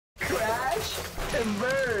Crash and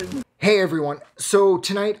burn. Hey everyone, so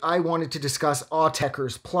tonight I wanted to discuss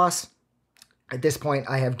Autechre's Plus. At this point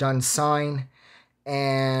I have done Sign,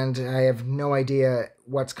 and I have no idea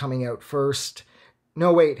what's coming out first.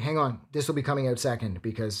 No, wait, hang on. This will be coming out second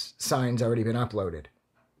because Sign's already been uploaded.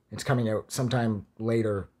 It's coming out sometime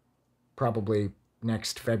later, probably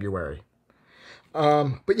next February.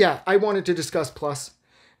 But yeah, I wanted to discuss Plus.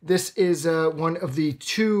 This is one of the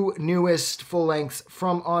two newest full-lengths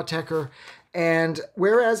from Autechre. And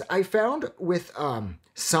whereas I found with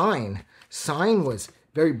Sign was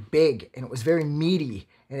very big and it was very meaty.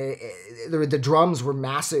 And the drums were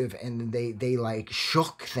massive and they like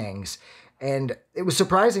shook things. And it was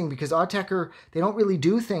surprising because Autechre, they don't really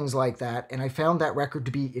do things like that. And I found that record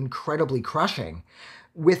to be incredibly crushing.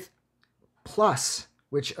 With Plus,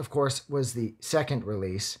 which of course was the second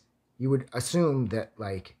release, you would assume that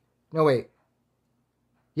like, no wait,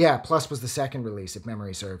 yeah, Plus was the second release if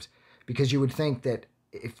memory serves, because you would think that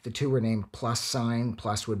if the two were named Plus Sign,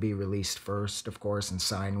 Plus would be released first, of course, and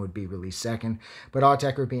Sign would be released second. But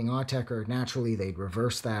Autechre being Autechre, naturally they'd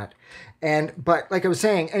reverse that. But like I was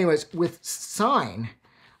saying, anyways, with Sign,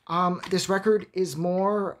 this record is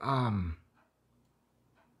more,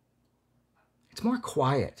 it's more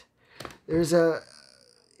quiet.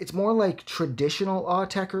 It's more like traditional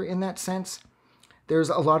Autechre in that sense. There's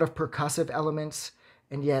a lot of percussive elements,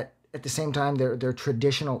 and yet at the same time, they're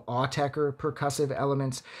traditional Autechre percussive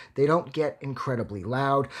elements. They don't get incredibly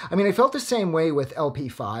loud. I mean, I felt the same way with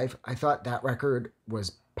LP5. I thought that record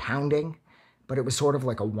was pounding, but it was sort of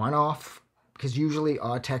like a one-off, because usually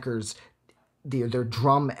Autechre's, their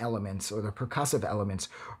drum elements or their percussive elements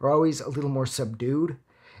are always a little more subdued,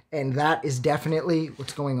 and that is definitely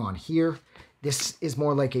what's going on here. This is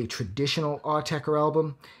more like a traditional Autechre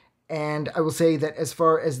album. And I will say that as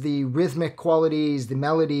far as the rhythmic qualities, the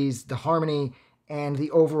melodies, the harmony, and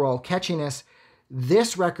the overall catchiness,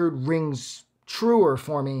 this record rings truer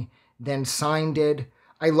for me than Sign did.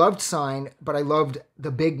 I loved Sign, but I loved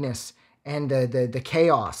the bigness and the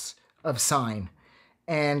chaos of Sign.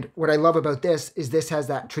 And what I love about this is this has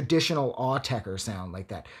that traditional Autechre sound, like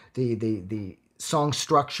that. The song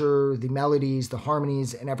structure, the melodies, the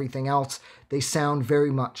harmonies, and everything else, they sound very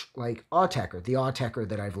much like Autechre, the Autechre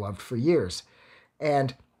that I've loved for years.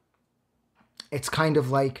 And it's kind of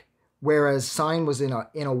like, whereas Sign was in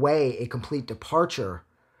a way a complete departure,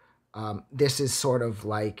 this is sort of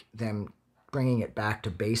like them bringing it back to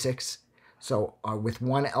basics. So with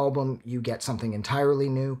one album, you get something entirely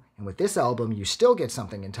new, and with this album, you still get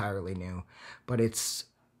something entirely new, but it's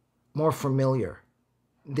more familiar.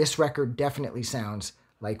 This record definitely sounds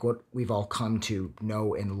like what we've all come to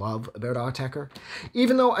know and love about Autechre.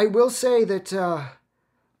 Even though I will say that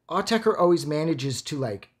Autechre always manages to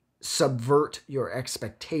like subvert your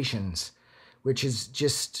expectations, which is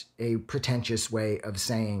just a pretentious way of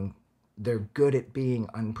saying they're good at being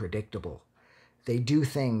unpredictable. They do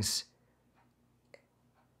things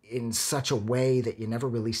in such a way that you never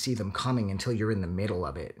really see them coming until you're in the middle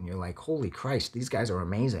of it. And you're like, holy Christ, these guys are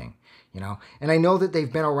amazing, you know? And I know that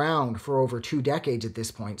they've been around for over 2 decades at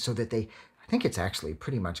this point, so that I think it's actually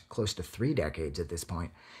pretty much close to 3 decades at this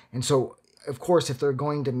point. And so, of course, if they're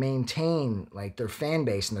going to maintain like their fan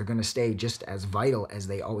base and they're going to stay just as vital as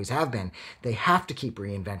they always have been, they have to keep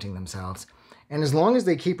reinventing themselves. And as long as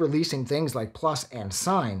they keep releasing things like Plus and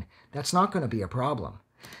Sign, that's not going to be a problem.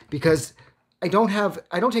 Because I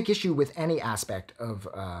don't take issue with any aspect of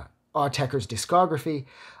Autechre's discography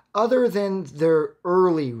other than their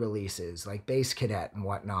early releases like Bass Cadet and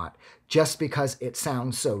whatnot, just because it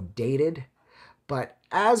sounds so dated. But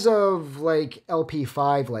as of like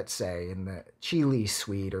LP5, let's say, in the Chile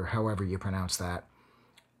suite, or however you pronounce that,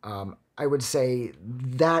 I would say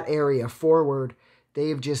that area forward,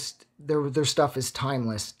 they've just, their stuff is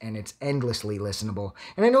timeless and it's endlessly listenable.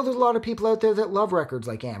 And I know there's a lot of people out there that love records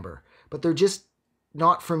like Amber, but they're just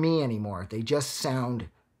not for me anymore. They just sound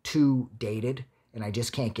too dated, and I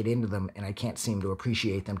just can't get into them, and I can't seem to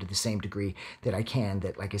appreciate them to the same degree that I can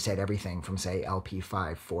that, like I said, everything from, say,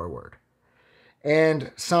 LP5 forward.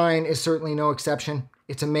 And Sign is certainly no exception.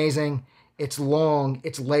 It's amazing. It's long.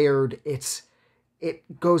 It's layered. It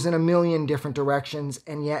goes in a million different directions,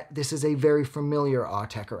 and yet this is a very familiar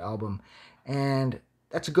Autechre album. And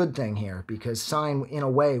that's a good thing here, because Sign, in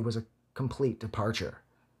a way, was a complete departure.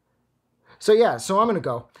 So yeah, so I'm going to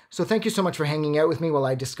go. So thank you so much for hanging out with me while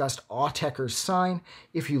I discussed Autechre's Sign.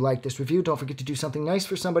 If you like this review, don't forget to do something nice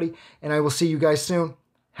for somebody, and I will see you guys soon.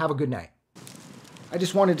 Have a good night. I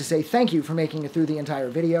just wanted to say thank you for making it through the entire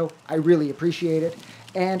video. I really appreciate it.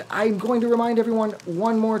 And I'm going to remind everyone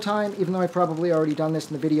one more time, even though I've probably already done this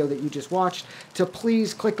in the video that you just watched, to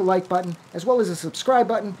please click the like button as well as the subscribe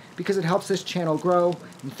button because it helps this channel grow.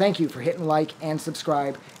 And thank you for hitting like and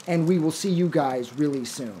subscribe, and we will see you guys really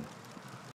soon.